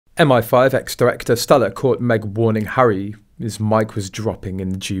MI5 ex-director Stella caught Meg warning Harry his mic was dropping in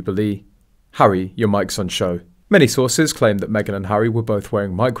the Jubilee. "Harry, your mic's on show." Many sources claim that Meghan and Harry were both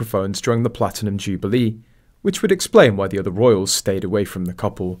wearing microphones during the Platinum Jubilee, which would explain why the other royals stayed away from the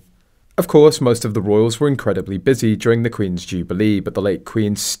couple. Of course, most of the royals were incredibly busy during the Queen's Jubilee, but the late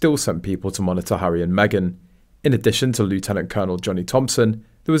Queen still sent people to monitor Harry and Meghan. In addition to Lieutenant Colonel Johnny Thompson,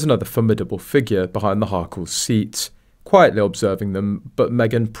 there was another formidable figure behind the Harkle's seats, quietly observing them, but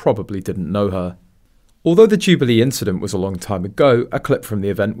Meghan probably didn't know her. Although the Jubilee incident was a long time ago, a clip from the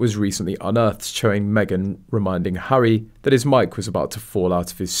event was recently unearthed showing Meghan reminding Harry that his mic was about to fall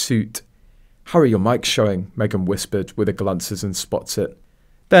out of his suit. "Harry, your mic's showing," Meghan whispered with a glances and spots it.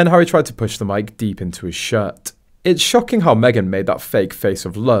 Then Harry tried to push the mic deep into his shirt. It's shocking how Meghan made that fake face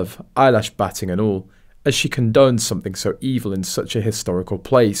of love, eyelash batting and all, as she condoned something so evil in such a historical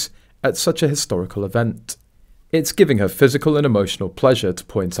place, at such a historical event. It's giving her physical and emotional pleasure to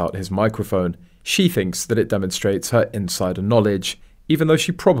point out his microphone. She thinks that it demonstrates her insider knowledge, even though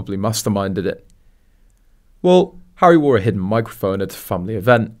she probably masterminded it. Well, Harry wore a hidden microphone at a family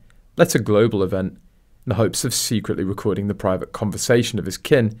event, let a global event, in the hopes of secretly recording the private conversation of his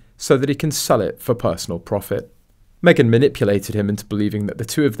kin so that he can sell it for personal profit. Meghan manipulated him into believing that the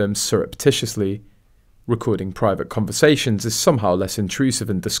two of them surreptitiously recording private conversations is somehow less intrusive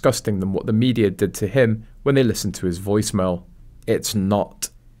and disgusting than what the media did to him when they listened to his voicemail. It's not.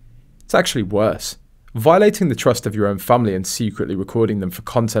 It's actually worse. Violating the trust of your own family and secretly recording them for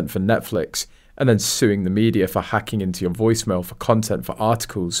content for Netflix, and then suing the media for hacking into your voicemail for content for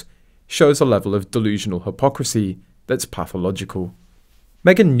articles, shows a level of delusional hypocrisy that's pathological.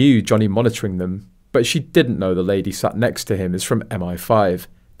 Meghan knew Johnny monitoring them, but she didn't know the lady sat next to him is from MI5.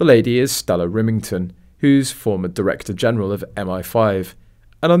 The lady is Stella Rimington, who's former Director General of MI5,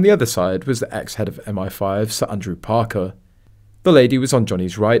 and on the other side was the ex-head of MI5, Sir Andrew Parker. The lady was on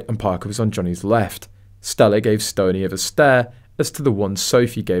Johnny's right and Parker was on Johnny's left. Stella gave Stoney a stare as to the one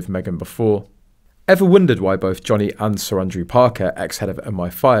Sophie gave Meghan before. Ever wondered why both Johnny and Sir Andrew Parker, ex-head of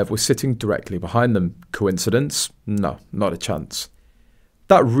MI5, were sitting directly behind them? Coincidence? No, not a chance.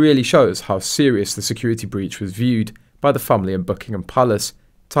 That really shows how serious the security breach was viewed by the family in Buckingham Palace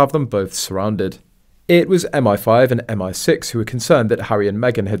to have them both surrounded. It was MI5 and MI6 who were concerned that Harry and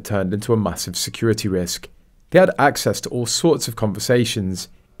Meghan had turned into a massive security risk. They had access to all sorts of conversations,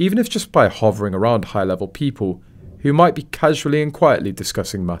 even if just by hovering around high-level people who might be casually and quietly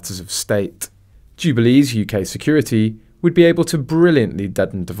discussing matters of state. Jubilee's UK security would be able to brilliantly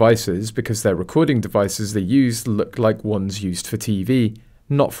deaden devices because their recording devices they used looked like ones used for TV,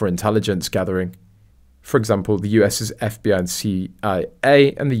 not for intelligence gathering. For example, the US's FBI and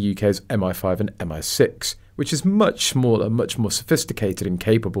CIA and the UK's MI5 and MI6, which is much smaller, much more sophisticated and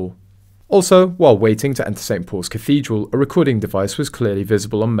capable. Also, while waiting to enter St. Paul's Cathedral, a recording device was clearly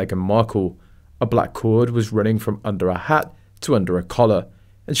visible on Meghan Markle. A black cord was running from under a hat to under a collar,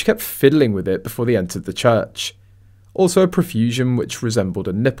 and she kept fiddling with it before they entered the church. Also, a profusion which resembled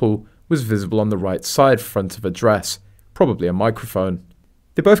a nipple was visible on the right side front of a dress, probably a microphone.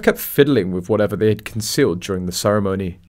 They both kept fiddling with whatever they had concealed during the ceremony.